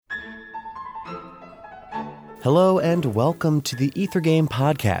Hello and welcome to the Ether Game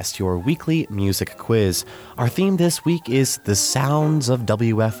Podcast, your weekly music quiz. Our theme this week is The Sounds of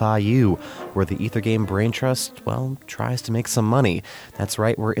WFIU, where the Ether Game Brain Trust, tries to make some money. That's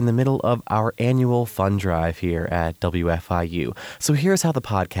right, we're in the middle of our annual fund drive here at WFIU. So here's how the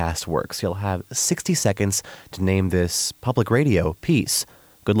podcast works. You'll have 60 seconds to name this public radio piece.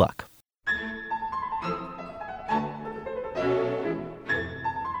 Good luck.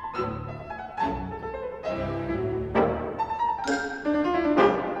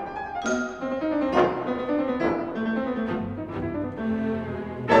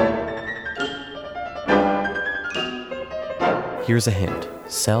 Here's a hint.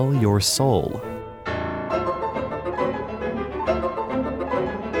 Sell your soul.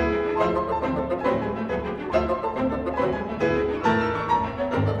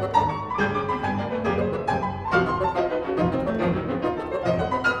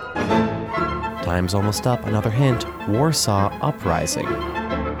 Time's almost up. Another hint. Warsaw Uprising.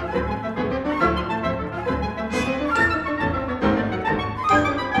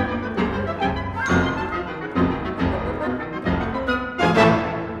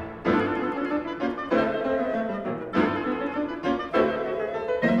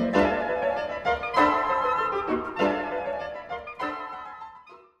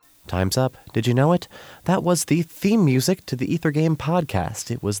 Time's up. Did you know it? That was the theme music to the Ether Game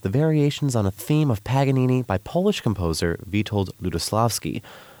Podcast. It was the variations on a theme of Paganini by Polish composer Witold Lutosławski.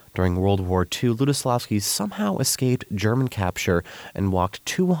 During World War II, Lutosławski somehow escaped German capture and walked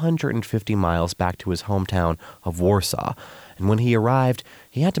 250 miles back to his hometown of Warsaw. And when he arrived,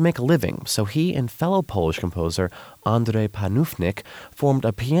 he had to make a living, so he and fellow Polish composer Andrzej Panufnik formed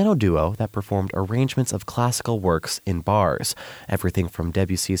a piano duo that performed arrangements of classical works in bars, everything from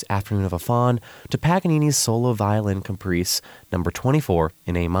Debussy's Afternoon of a Faun to Paganini's solo violin caprice number 24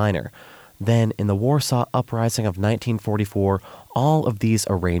 in A minor. Then, in the Warsaw Uprising of 1944, all of these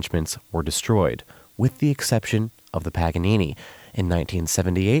arrangements were destroyed, with the exception of the Paganini. In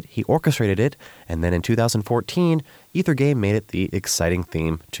 1978, he orchestrated it, and then in 2014, Ether Game made it the exciting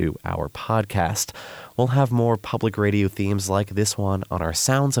theme to our podcast. We'll have more public radio themes like this one on our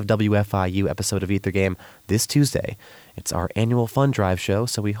Sounds of WFIU episode of Ether Game this Tuesday. It's our annual fund drive show,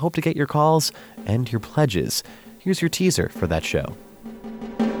 so we hope to get your calls and your pledges. Here's your teaser for that show.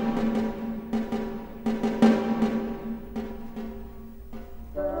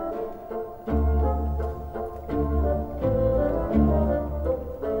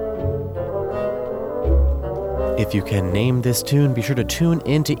 If you can name this tune, be sure to tune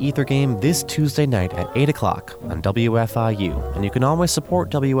into Ether Game this Tuesday night at 8 o'clock on WFIU. And you can always support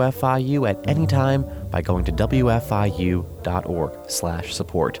WFIU at any time by going to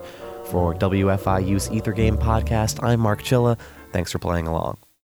wfiu.org/support. For WFIU's Ether Game Podcast, I'm Mark Chilla. Thanks for playing along.